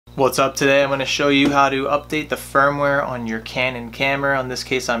What's up? Today I'm going to show you how to update the firmware on your Canon camera. In this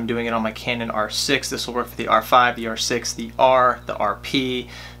case I'm doing it on my Canon R6. This will work for the R5, the R6, the R, the RP,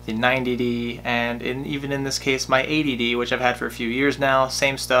 the 90D, and even in this case my 80D, which I've had for a few years now.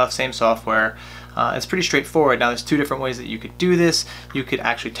 Same stuff, same software. It's pretty straightforward. Now there's two different ways that you could do this. You could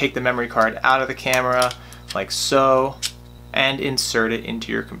actually take the memory card out of the camera like so and insert it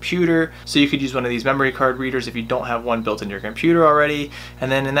into your computer. So you could use one of these memory card readers if you don't have one built into your computer already. And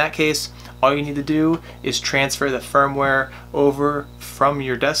then in that case, all you need to do is transfer the firmware over from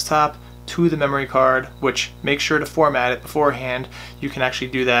your desktop to the memory card, which make sure to format it beforehand. You can actually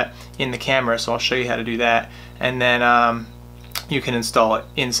do that in the camera, so I'll show you how to do that. And then you can install it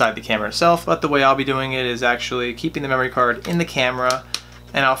inside the camera itself, but the way I'll be doing it is actually keeping the memory card in the camera,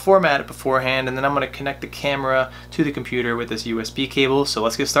 and I'll format it beforehand, and then I'm going to connect the camera to the computer with this USB cable. So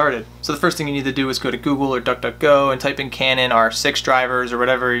let's get started. So the first thing you need to do is go to Google or DuckDuckGo and type in Canon R6 drivers or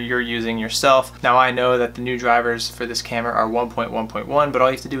whatever you're using yourself. Now I know that the new drivers for this camera are 1.1.1, but all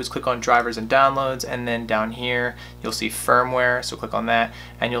you have to do is click on drivers and downloads, and then down here you'll see firmware, so click on that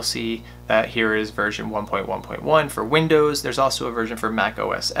and you'll see that here is version 1.1.1 for Windows. There's also a version for Mac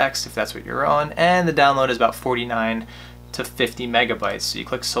OS X if that's what you're on, and the download is about 49 to 50 megabytes. So you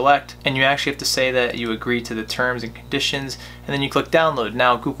click select, and you actually have to say that you agree to the terms and conditions, and then you click download.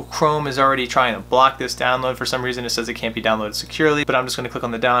 Now Google Chrome is already trying to block this download. For some reason it says it can't be downloaded securely, but I'm just going to click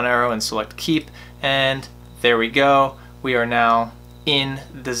on the down arrow and select keep, and there we go. We are now in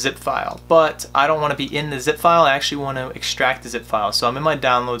the zip file, but I don't want to be in the zip file. I actually want to extract the zip file. So I'm in my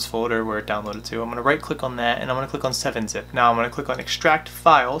downloads folder where it downloaded to. I'm going to right click on that and I'm going to click on 7-zip. Now I'm going to click on extract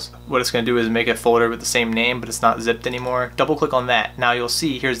files. What it's going to do is make a folder with the same name, but it's not zipped anymore. Double click on that. Now you'll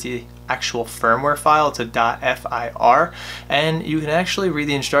see here's the actual firmware file. It's a .fir, and you can actually read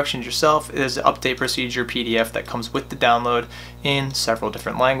the instructions yourself. There's an update procedure PDF that comes with the download in several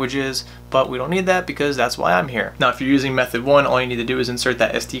different languages, but we don't need that because that's why I'm here. Now if you're using method 1, all you need to do is insert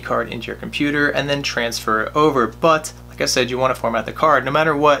that SD card into your computer and then transfer it over. But like I said, you want to format the card no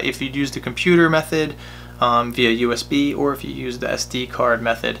matter what. If you use the computer method via USB, or if you use the SD card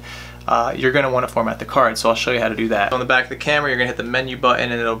method, you're going to want to format the card. So I'll show you how to do that. On the back of the camera, you're going to hit the menu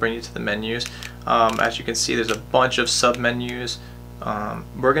button and it'll bring you to the menus. As you can see, there's a bunch of sub menus.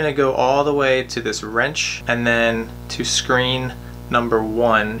 We're going to go all the way to this wrench and then to screen number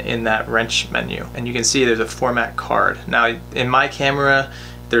 1 in that wrench menu, and you can see there's a format card. Now in my camera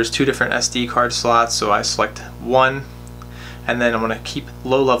there's 2 different SD card slots, so I select 1 and then I'm going to keep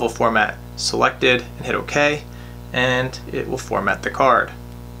low level format selected and hit OK, and it will format the card.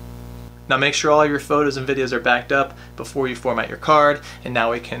 Now make sure all your photos and videos are backed up before you format your card, and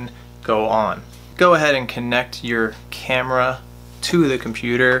now we can go on. Go ahead and connect your camera to the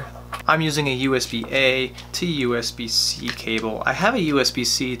computer. I'm using a USB-A to USB-C cable. I have a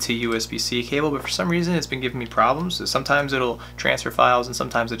USB-C to USB-C cable, but for some reason it's been giving me problems. So sometimes it'll transfer files and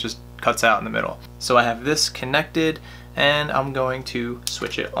sometimes it just cuts out in the middle. So I have this connected and I'm going to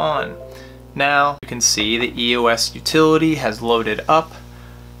switch it on. Now you can see the EOS Utility has loaded up,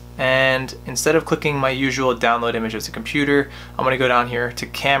 and instead of clicking my usual download image as a computer, I'm going to go down here to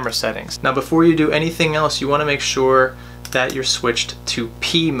camera settings. Now before you do anything else, you want to make sure that you're switched to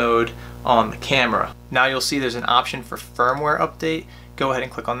P mode on the camera. Now you'll see there's an option for firmware update. Go ahead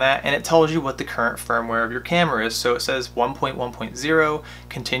and click on that, and it tells you what the current firmware of your camera is. So it says 1.1.0,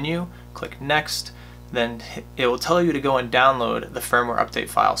 continue, click next, then it will tell you to go and download the firmware update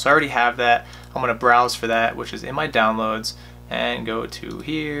file. So I already have that. I'm going to browse for that, which is in my downloads, and go to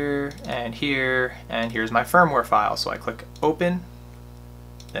here, and here's my firmware file. So I click open,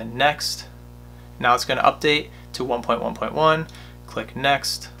 then next. Now it's going to update to 1.1.1, click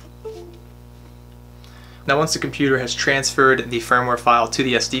next. Now once the computer has transferred the firmware file to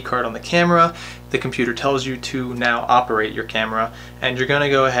the SD card on the camera, the computer tells you to now operate your camera, and you're going to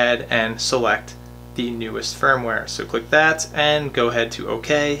go ahead and select the newest firmware. So click that and go ahead to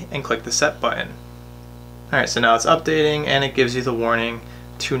OK and click the set button. Alright, so now it's updating and it gives you the warning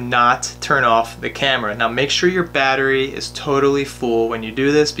to not turn off the camera. Now make sure your battery is totally full when you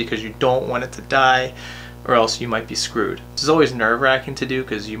do this, because you don't want it to die or else you might be screwed. This is always nerve-wracking to do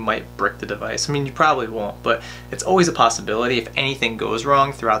because you might brick the device. I mean, you probably won't, but it's always a possibility if anything goes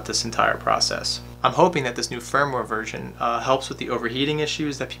wrong throughout this entire process. I'm hoping that this new firmware version helps with the overheating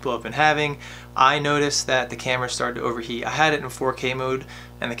issues that people have been having. I noticed that the camera started to overheat. I had it in 4K mode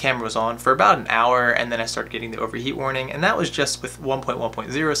and the camera was on for about an hour, and then I started getting the overheat warning, and that was just with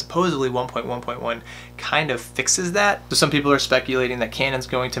 1.1.0. Supposedly 1.1.1 kind of fixes that. So some people are speculating that Canon's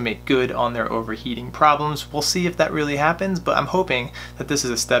going to make good on their overheating problems. We'll see if that really happens, but I'm hoping that this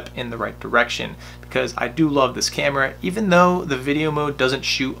is a step in the right direction, because I do love this camera, even though the video mode doesn't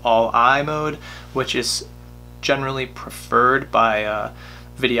shoot all eye mode, which is generally preferred by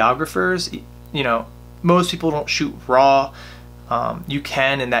videographers. You know, most people don't shoot RAW. You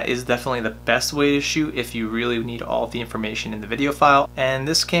can, and that is definitely the best way to shoot if you really need all of the information in the video file. And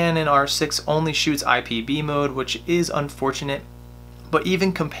this Canon R6 only shoots IPB mode, which is unfortunate. But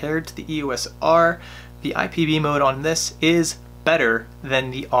even compared to the EOS R, the IPB mode on this is better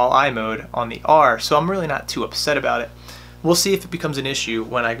than the all eye mode on the R, so I'm really not too upset about it. We'll see if it becomes an issue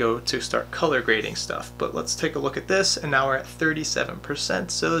when I go to start color grading stuff. But let's take a look at this, and now we're at 37%,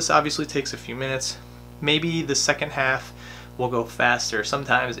 so this obviously takes a few minutes. Maybe the second half will go faster.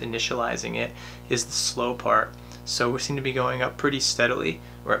 Sometimes initializing it is the slow part. So we seem to be going up pretty steadily.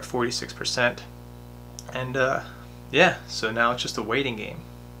 We're at 46%. And yeah, so now it's just a waiting game.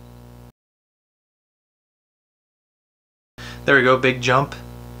 There we go, big jump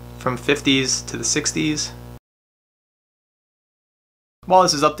from 50s to the 60s. While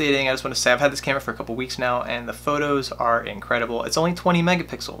this is updating, I just want to say I've had this camera for a couple weeks now, and the photos are incredible. It's only 20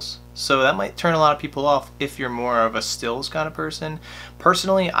 megapixels, so that might turn a lot of people off if you're more of a stills kind of person.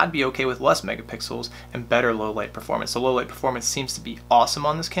 Personally, I'd be okay with less megapixels and better low light performance. The low light performance seems to be awesome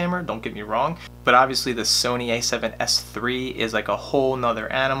on this camera, don't get me wrong, but obviously the Sony a7S III is like a whole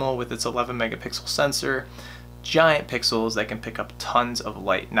nother animal with its 11 megapixel sensor, giant pixels that can pick up tons of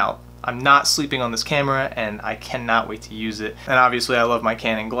light. Now, I'm not sleeping on this camera, and I cannot wait to use it. And obviously I love my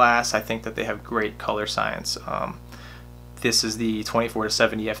Canon glass. I think that they have great color science. This is the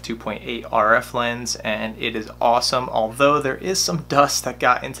 24-70 f2.8 RF lens, and it is awesome, although there is some dust that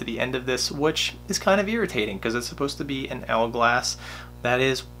got into the end of this, which is kind of irritating because it's supposed to be an L glass that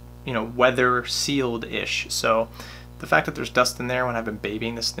is, you know, weather sealed-ish. So the fact that there's dust in there when I've been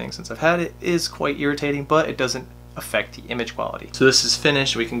babying this thing since I've had it is quite irritating, but it doesn't affect the image quality. So this is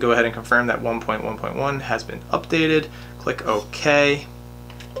finished. We can go ahead and confirm that 1.1.1 has been updated. Click OK.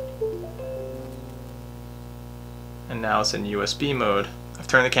 And now it's in USB mode. I've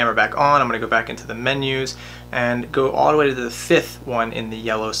turned the camera back on. I'm going to go back into the menus and go all the way to the fifth one in the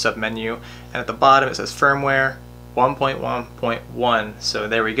yellow submenu. And at the bottom it says firmware 1.1.1. So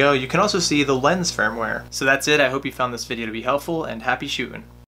there we go. You can also see the lens firmware. So that's it. I hope you found this video to be helpful, and happy shooting.